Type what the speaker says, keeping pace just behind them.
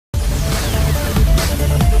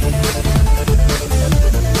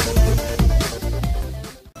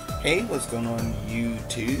Hey, what's going on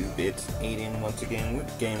YouTube? It's Aiden once again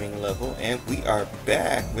with Gaming Level, and we are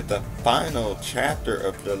back with the final chapter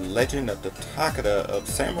of the Legend of the Takeda of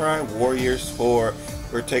Samurai Warriors 4.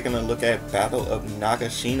 We're taking a look at Battle of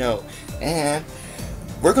Nagashino, and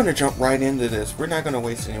we're going to jump right into this. We're not going to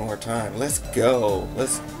waste any more time. Let's go.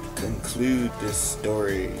 Let's conclude this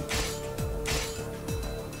story.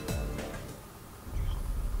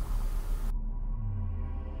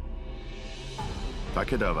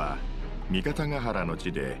 Takeda は三方ヶ原の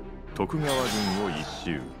地で徳川軍を一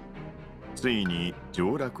蹴。ついに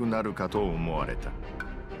上洛なるかと思われた。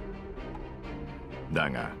だ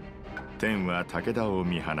が天は武田を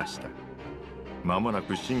見放した。間もな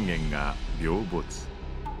く信玄が病没。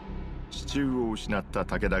支柱を失った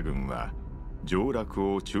武田軍は上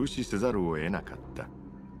洛を中止せざるを得なかった。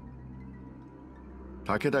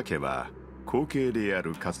武田家は後継であ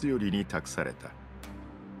る勝頼に託された。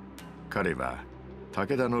彼は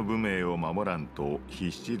武田の武名を守らんと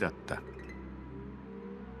必死だった。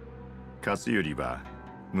勝頼は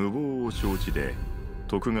無謀を承知で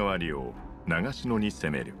徳川領長篠に攻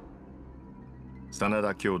める。真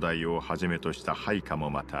田兄弟をはじめとした配下も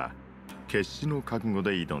また決死の覚悟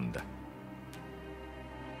で挑んだ。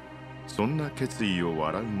そんな決意を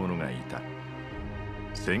笑う者がいた。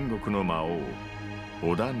戦国の魔王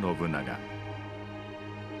織田信長。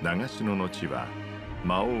長篠の地は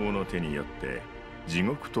魔王の手によって地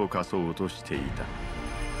獄と化そうとしていた。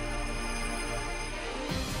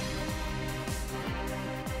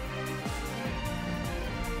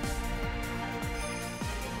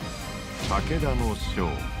武田の将、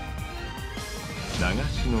長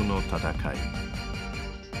篠の戦い。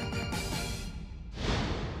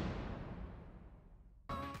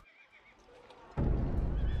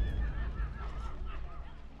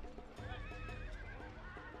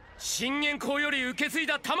信玄公より受け継い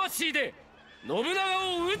だ魂で信長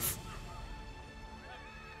を討つ。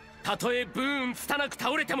たとえ武運拙く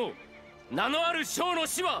倒れても名のある将の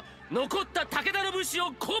死は残った武田の武士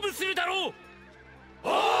を鼓舞するだろう。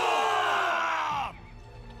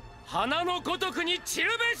花の如くに散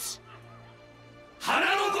るべし。花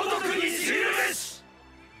の如くに散るべし。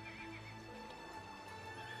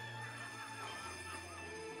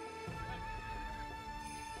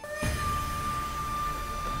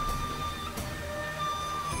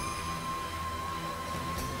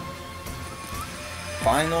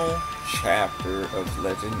Final chapter of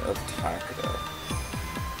Legend of Takeda.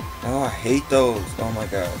 Oh, I hate those. Oh my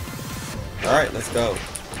god. Alright, let's go.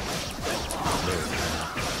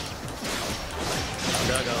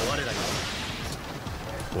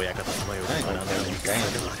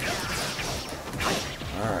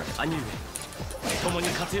 Alright.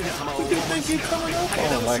 Who do you think you're coming up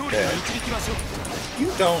on like that? You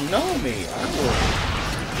don't know me. I will.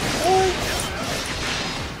 What?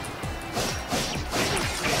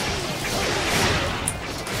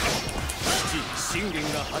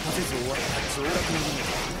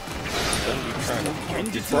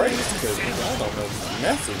 Trying to break because I don't know who's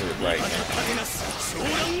messing with it right now.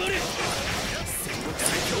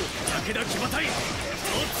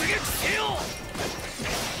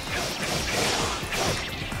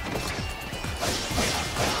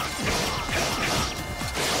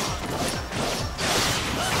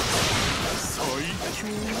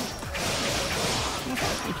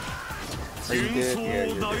 You did? Yeah,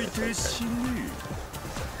 you did.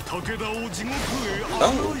 Okay. Oh,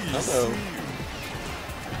 hello.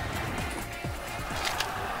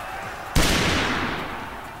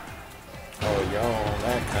 Oh, y'all on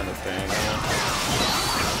that kind of thing, huh?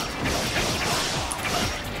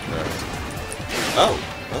 Oh,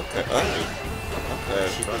 okay. Oh,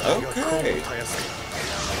 okay.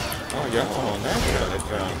 Oh, y'all on that kind of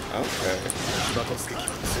jump. Okay.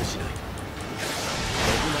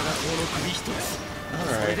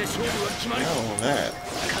 Alright. Y'all on that.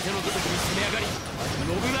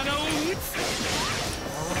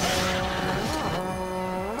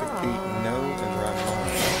 Defeat Nose and Ramon.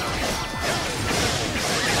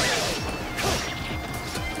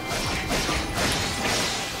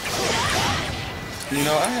 You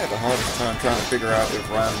know, I had the hardest time trying to figure out if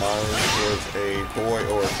Ranmaru was a boy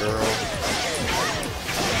or a girl.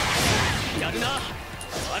 You know,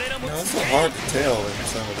 it's so hard to tell in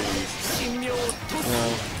some of these. You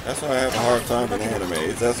know, that's why I have a hard time in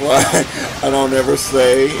animes. That's why I don't ever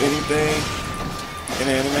say anything in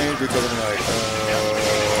anime, because I'm like,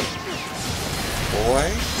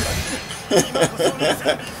 boy?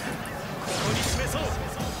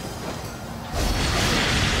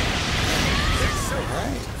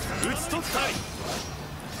 Alright.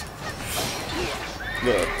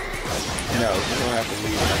 Look, no, you don't have to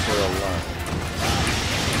leave my girl alone.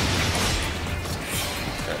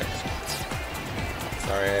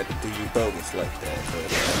 sorry I had to do you bogus like that.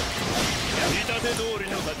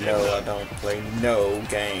 But, no, I don't play no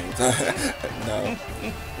games. No.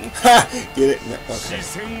 Ha! Get it? No. Okay.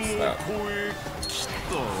 Stop.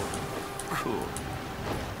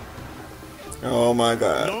 Oh my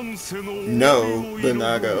god. No, the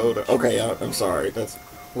Naga Oda. Okay, I'm sorry. That's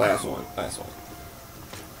last one. Last one.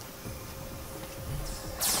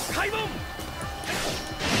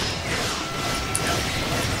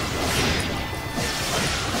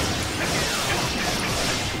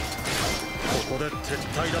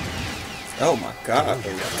 Oh my god,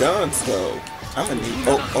 those guns though. I'm gonna need.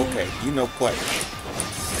 Oh, okay. You know, play.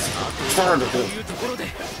 Turn to do.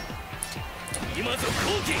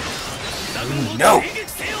 No!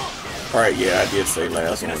 Alright, yeah, I did say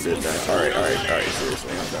last one, didn't I? Alright,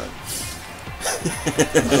 seriously, I'm done.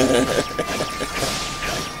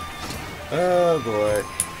 Oh boy.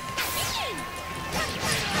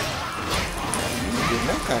 You did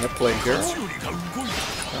that kind of play, girl.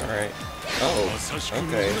 Alright. Oh,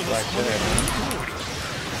 okay, it's like that.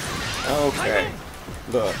 Okay.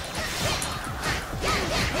 Look.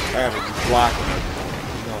 I have to be blocking it.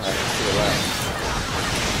 You don't have to chill out.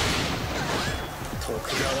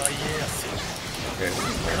 Okay,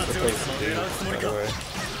 what am I supposed to do, by the way?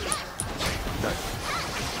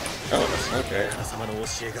 Oh, okay.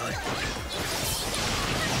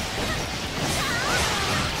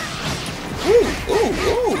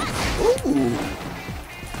 Ooh.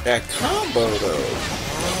 That combo, though.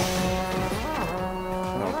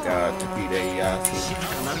 Oh, God, Takeda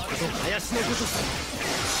Katsuyori.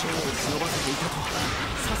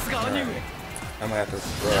 Right. I'm gonna have to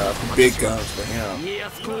throw out big guns for him.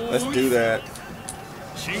 Let's do that.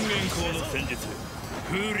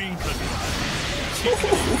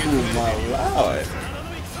 Ooh, my lord.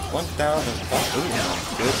 1,000. Oh,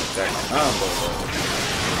 good. That combo, though.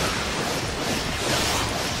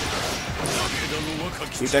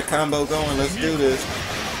 Keep that combo going. Let's do this.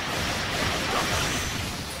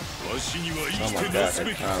 Oh my god,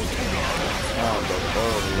 that combo.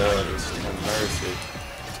 Oh lord, it's no mercy.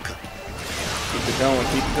 Keep it going,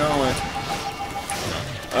 keep it going.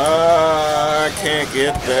 I can't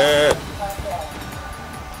get that.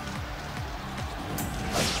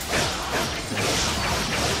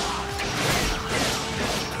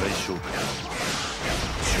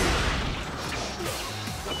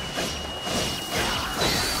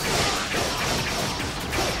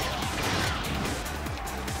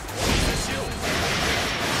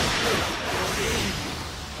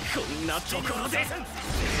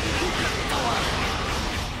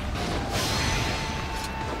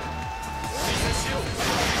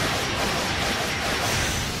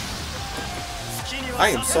 I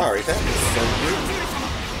am sorry, that was so rude.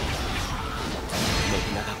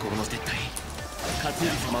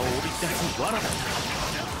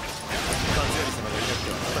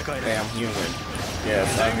 Hey, I'm human. Yes,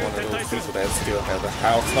 I'm one of those people that still have a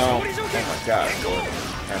house home. Oh my god, Lord,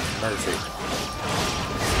 have mercy.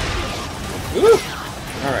 Woo!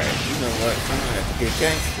 Alright, you know what? I'm gonna have to get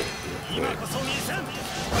gangster.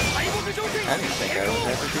 I didn't think I would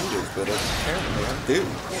have to do this, but apparently I do.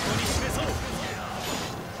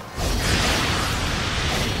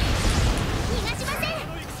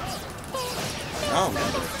 Oh, man,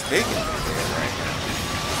 they're taking it there right now.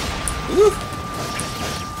 Woo!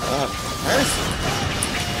 Oh, mercy.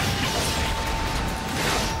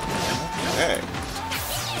 Okay.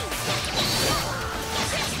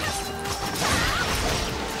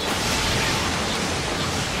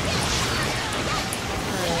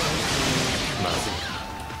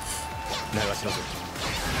 Nagashino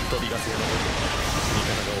飛びガス屋の味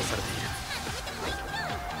方が押されている。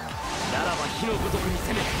ならば火のごとくに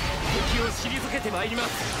攻め、敵を退けてまいります。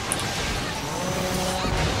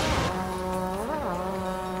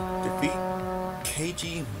Defeat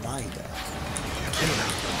KG Maida.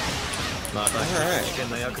 また危険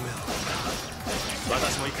な役目を。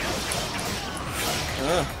私も行く。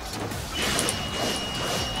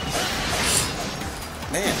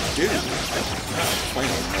Man, dude, I'm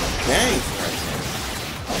playing no games right now.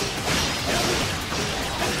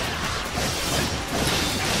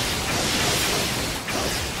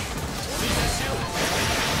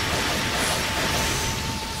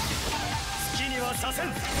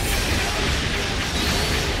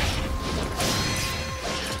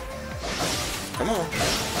 Come on.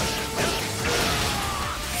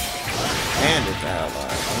 And it's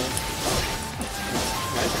allied, huh?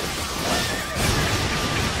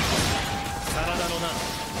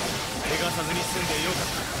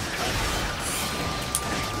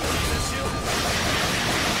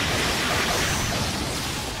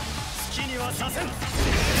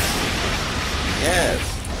 Yes.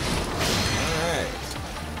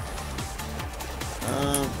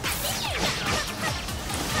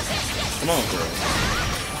 Come on, girl.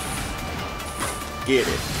 Get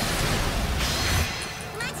it.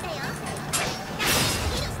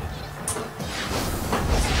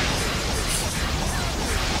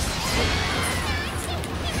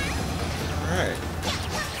 Alright.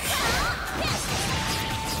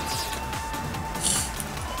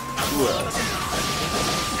 Who else?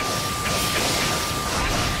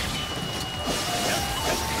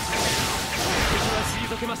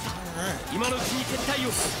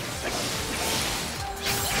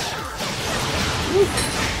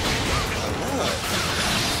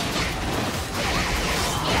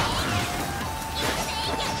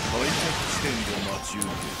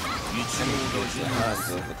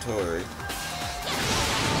 Observatory.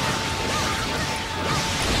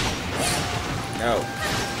 No.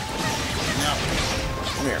 No.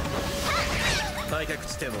 Come here.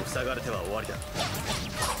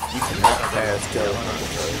 You cannot pass go.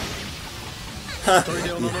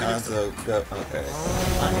 Hanzo go. Okay.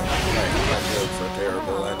 My jokes are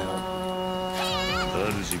terrible, I know.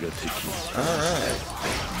 Alright.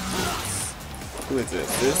 Who is this?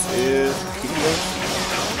 This is Kiyoshi.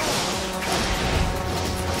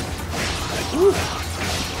 Woo!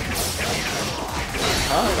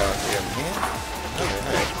 Hard out here, man.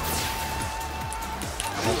 Alright.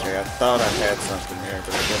 Okay, I thought I had something there,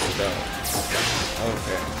 but I guess I don't.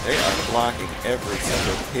 Okay, they are blocking every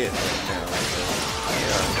single hit right now. So they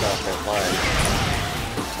are about that life.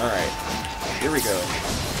 Alright, here we go.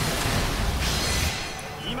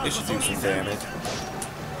 This should do some damage.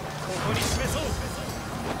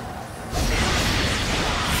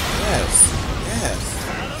 Yes, yes,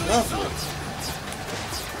 lovely.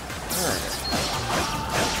 Alright.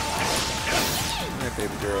 Alright,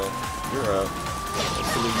 baby girl, you're up.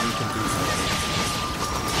 Hopefully you can do something.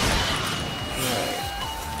 Alright.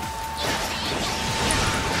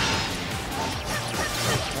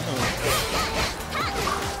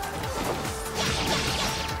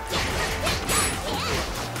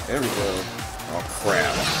 There we go. Oh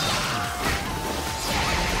crap.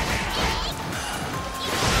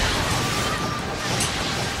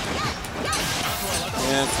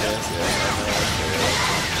 Yes, I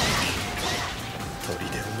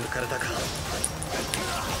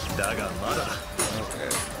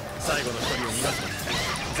okay.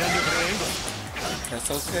 That's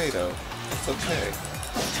okay though. That's okay.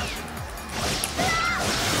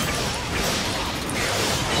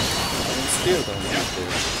 I'm still gonna need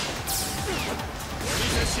this.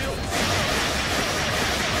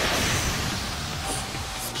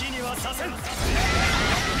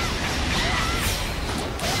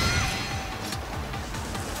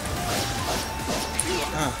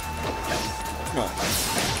 Come on.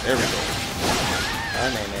 There we go. Hi,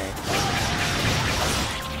 Nene.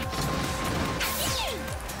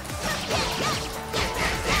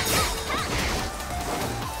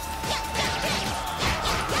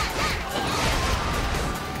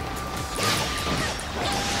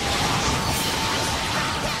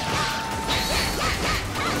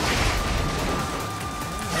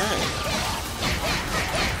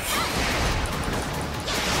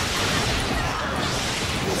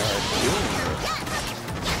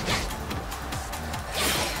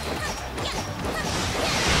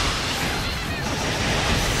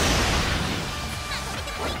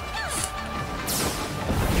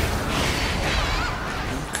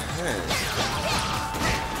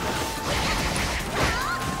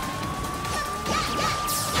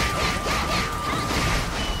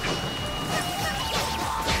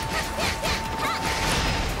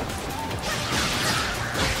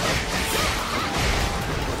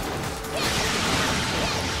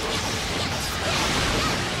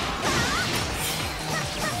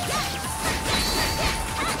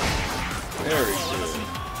 Very good.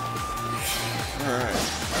 Alright.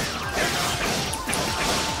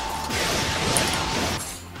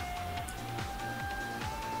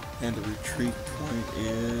 And the retreat point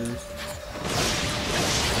is...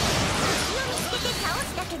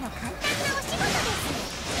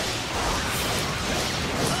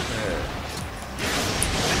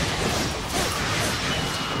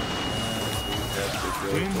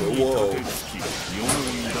 Whoa!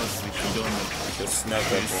 Just snuck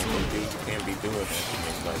up on me, dude. You can't be doing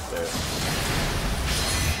anything like that.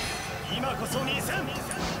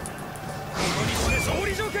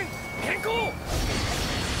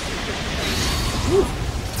 Woo!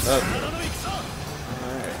 Lovely.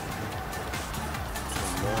 Alright.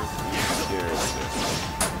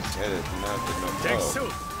 That is not enough. Oh.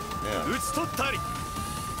 Yeah.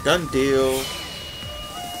 Done deal.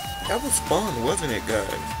 That was fun, wasn't it, guys?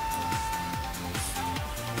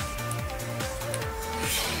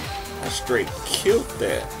 I straight killed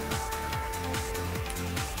that.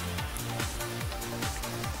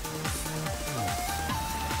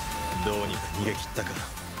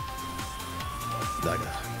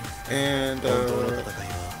 And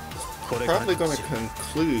probably going to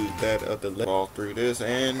conclude that of the all through this,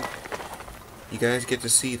 and you guys get to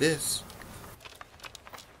see this.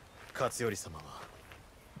 Katsuyori sama wa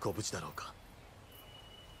gobuchi darou ka?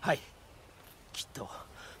 Hai, kitto.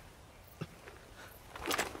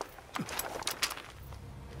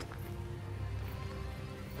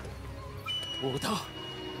 Oda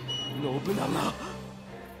Nobunaga.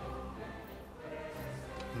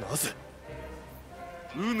 なぜ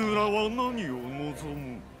うぬらは何を望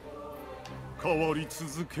む？変わり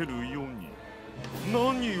続ける世に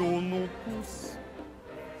何を残す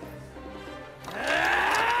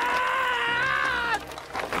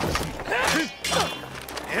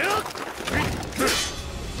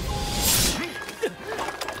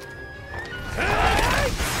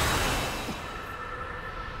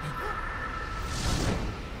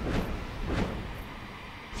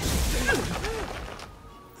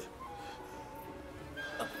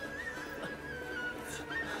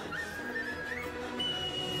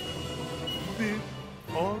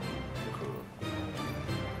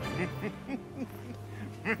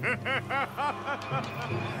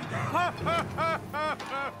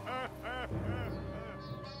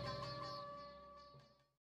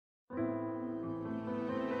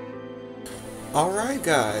？Alright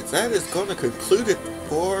guys, that is going to conclude it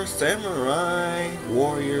for Samurai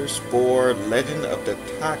Warriors 4 Legend of the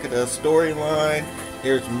Takeda storyline.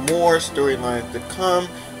 There's more storylines to come,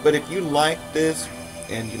 but if you like this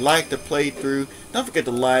and you like the playthrough, don't forget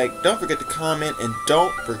to like, don't forget to comment, and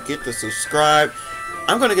don't forget to subscribe.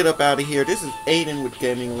 I'm going to get up out of here. This is Aiden with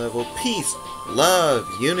Gaming Level. Peace, love,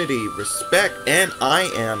 unity, respect, and I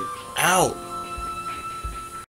am out.